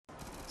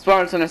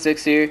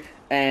Spartan26 here,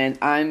 and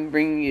I'm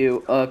bringing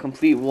you a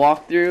complete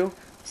walkthrough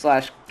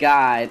slash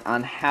guide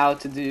on how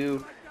to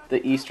do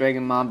the Easter egg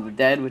in Mob of the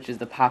Dead, which is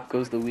the Pop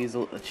Goes the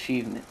Weasel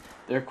achievement.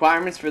 The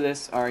requirements for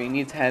this are you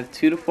need to have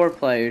 2 to 4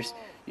 players,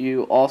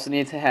 you also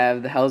need to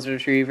have the Hell's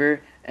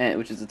Retriever,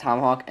 which is the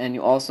Tomahawk, and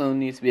you also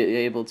need to be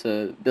able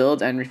to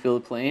build and refill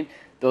the plane.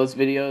 Those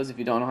videos, if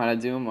you don't know how to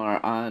do them,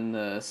 are on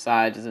the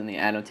sides in the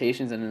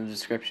annotations and in the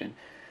description.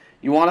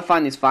 You want to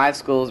find these 5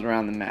 skulls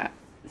around the map.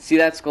 See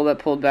that skull that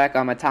pulled back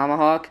on my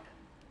Tomahawk?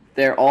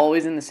 They're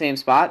always in the same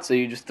spot, so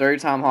you just throw your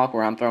Tomahawk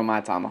where I'm throwing my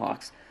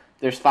Tomahawks.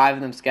 There's 5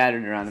 of them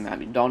scattered around the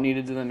map. You don't need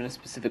to do them in a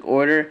specific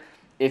order.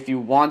 If you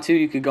want to,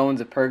 you could go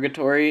into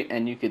Purgatory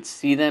and you could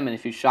see them, and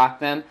if you shock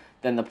them,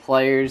 then the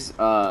players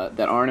that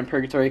aren't in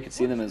Purgatory could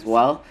see them as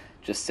well,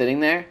 just sitting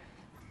there.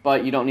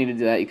 But you don't need to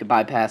do that. You could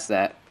bypass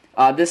that.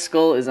 This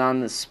skull is on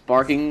the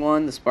sparking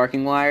one, the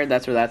sparking wire.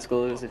 That's where that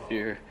skull is if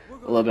you're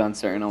a little bit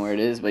uncertain on where it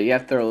is, but you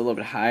have to throw a little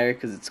bit higher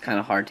because it's kind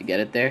of hard to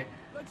get it there.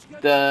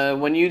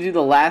 When you do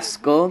the last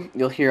skull,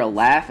 you'll hear a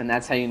laugh, and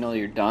that's how you know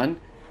you're done.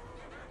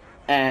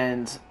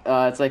 And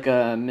it's like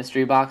a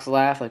mystery box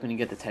laugh, like when you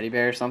get the teddy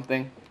bear or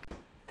something.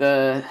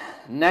 The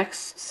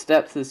next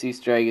step to this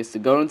Easter egg is to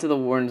go into the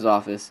warden's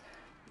office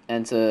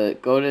and to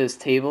go to his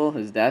table,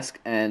 his desk,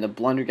 and a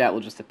blundergat will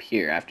just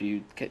appear after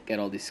you get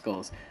all these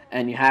skulls.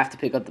 And you have to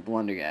pick up the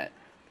blundergat.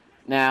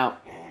 Now,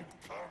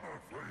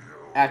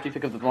 after you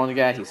pick up the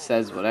blundergat, he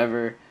says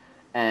whatever,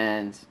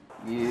 and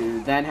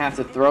you then have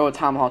to throw a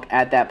Tomahawk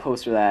at that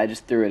poster that I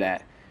just threw it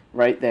at,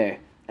 right there.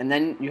 And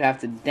then you have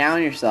to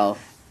down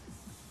yourself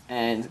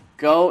and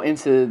go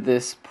into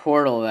this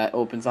portal that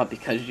opens up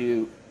because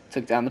you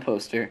took down the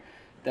poster.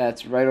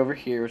 That's right over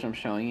here, which I'm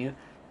showing you.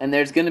 And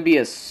there's going to be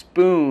a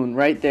spoon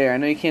right there. I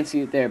know you can't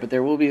see it there, but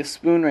there will be a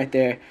spoon right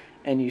there,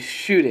 and you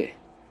shoot it.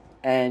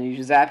 And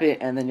you zap it,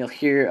 and then you'll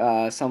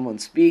hear someone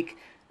speak,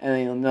 and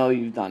then you'll know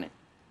you've done it.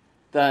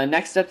 The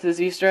next step to this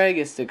Easter egg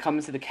is to come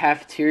into the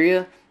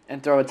cafeteria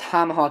and throw a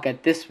Tomahawk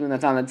at this spoon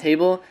that's on the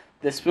table.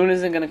 The spoon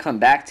isn't going to come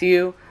back to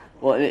you.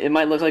 Well, it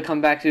might look like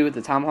come back to you with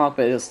the Tomahawk,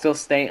 but it'll still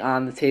stay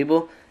on the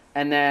table.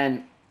 And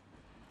then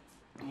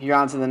you're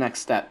on to the next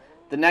step.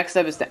 The next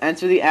step is to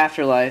enter the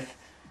afterlife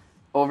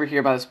over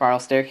here by the spiral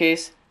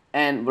staircase.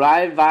 And what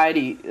I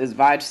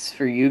advise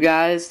for you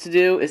guys to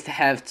do is to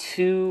have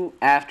 2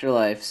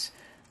 afterlives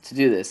to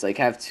do this. Like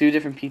have 2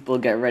 different people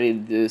get ready to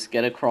do this,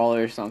 get a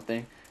crawler or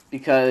something.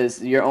 Because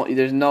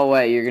there's no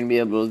way you're going to be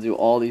able to do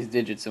all these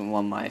digits in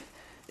one life.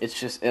 It's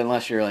just,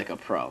 unless you're like a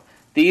pro.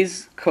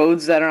 These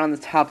codes that are on the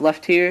top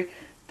left here,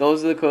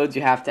 those are the codes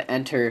you have to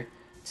enter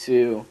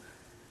to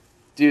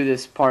do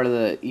this part of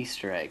the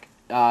Easter egg.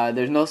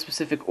 There's no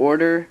specific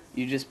order.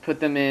 You just put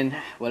them in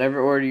whatever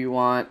order you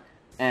want,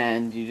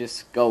 and you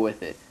just go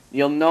with it.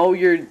 You'll know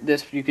you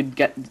could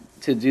get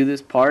to do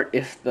this part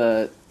if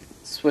the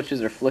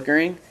switches are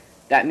flickering.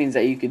 That means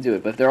that you could do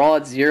it. But if they're all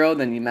at 0,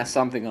 then you mess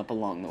something up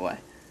along the way.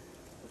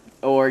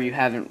 Or you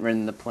haven't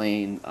ridden the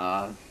plane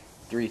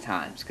 3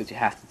 times, because you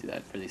have to do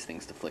that for these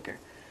things to flicker.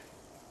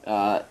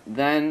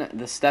 Then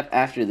the step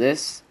after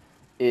this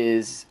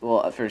is,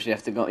 well, at first you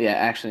have to go,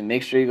 actually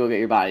make sure you go get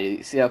your body.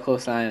 You see how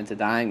close I am to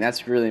dying?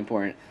 That's really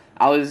important.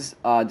 I was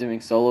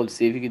doing solo to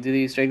see if you could do the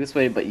Easter egg this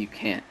way, but you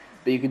can't.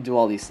 But you can do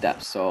all these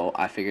steps, so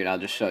I figured I'll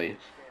just show you.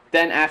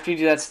 Then after you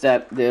do that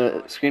step,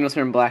 the screen will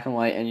turn black and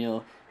white, and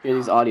you'll hear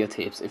these audio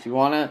tapes. If you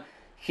want to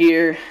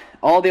hear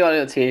all the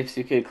audio tapes,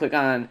 you could click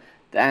on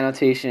the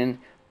annotation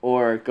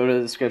or go to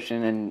the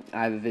description, and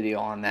I have a video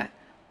on that.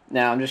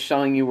 Now I'm just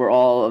showing you where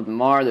all of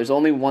them are. There's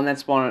only one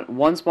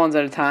spawns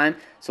at a time,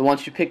 so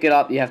once you pick it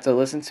up you have to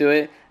listen to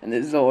it, and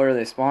this is the order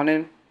they spawn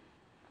in.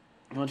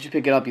 Once you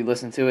pick it up you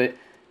listen to it,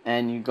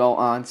 and you go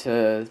on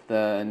to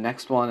the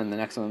next one, and the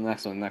next one, and the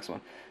next one, and the next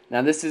one.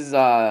 Now this is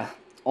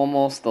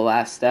almost the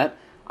last step.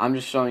 I'm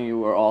just showing you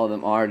where all of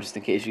them are just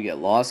in case you get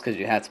lost, because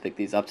you have to pick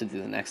these up to do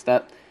the next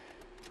step.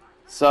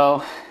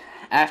 So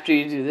after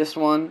you do this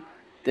one,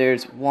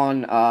 there's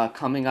one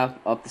coming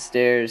up the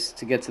stairs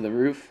to get to the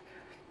roof,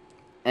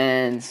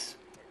 and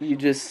you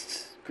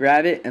just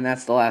grab it, and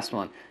that's the last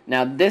one.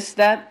 Now this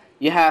step,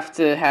 you have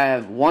to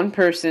have one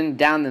person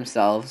down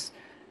themselves,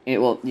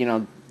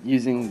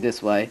 using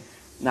this way,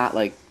 not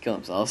like kill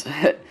themselves,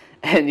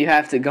 and you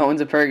have to go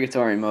into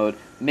Purgatory mode.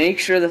 Make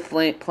sure the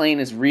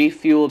plane is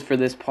refueled for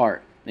this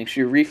part. Make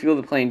sure you refuel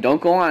the plane.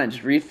 Don't go on it,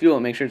 just refuel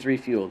it, make sure it's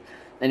refueled.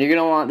 And you're going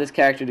to want this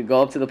character to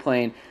go up to the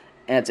plane,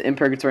 and it's in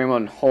Purgatory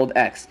mode, and hold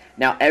X.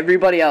 Now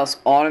everybody else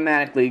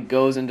automatically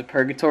goes into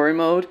Purgatory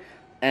mode,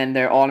 and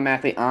they're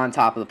automatically on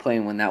top of the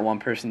plane when that one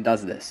person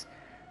does this.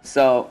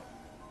 So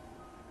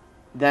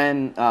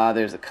then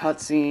there's a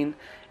cutscene.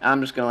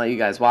 I'm just going to let you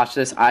guys watch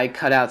this. I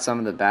cut out some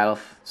of the battle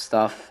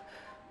stuff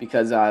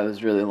because it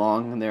was really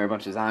long, and there were a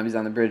bunch of zombies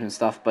on the bridge and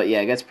stuff. But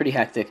yeah, it gets pretty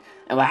hectic.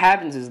 And what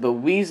happens is the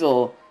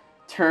weasel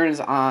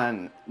turns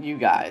on you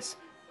guys.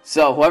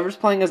 So whoever's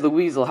playing as the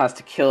weasel has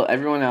to kill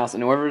everyone else,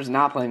 and whoever's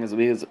not playing as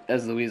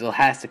the weasel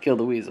has to kill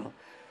the weasel.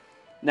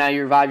 Now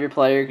you revive your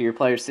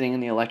player's sitting in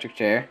the electric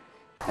chair,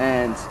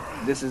 and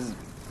this is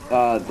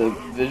the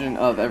vision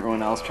of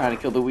everyone else trying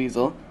to kill the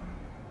weasel.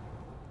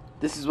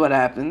 this is what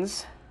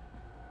happens,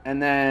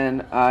 and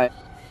then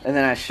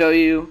I show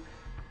you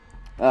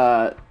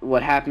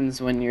what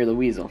happens when you're the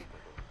weasel.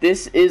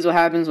 This is what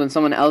happens when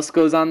someone else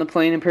goes on the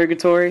plane in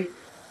purgatory.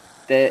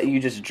 That you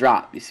just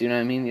drop. You see what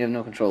I mean? You have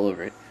no control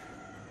over it.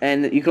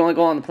 And you can only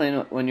go on the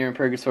plane when you're in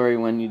purgatory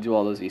when you do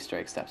all those Easter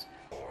egg steps.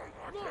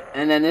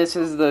 And then this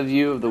is the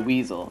view of the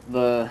weasel.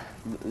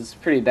 It's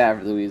pretty bad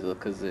for the weasel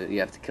because you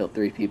have to kill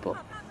 3 people.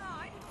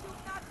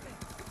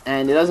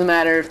 And it doesn't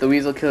matter if the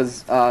weasel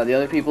kills the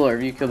other people or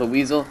if you kill the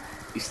weasel.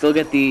 You still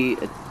get the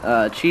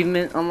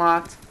achievement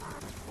unlocked.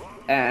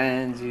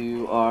 And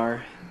you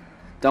are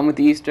done with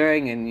the Easter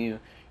egg and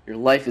your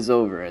life is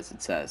over, as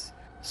it says.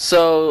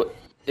 So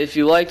if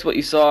you liked what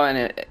you saw and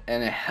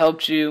it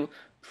helped you,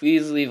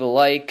 please leave a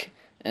like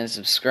and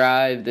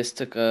subscribe. This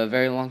took a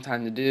very long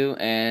time to do,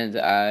 and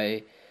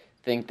I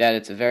think that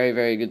it's a very,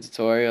 very good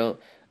tutorial.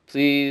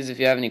 Please, if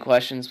you have any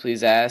questions,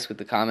 please ask with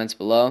the comments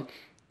below.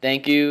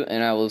 Thank you,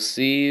 and I will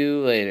see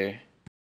you later.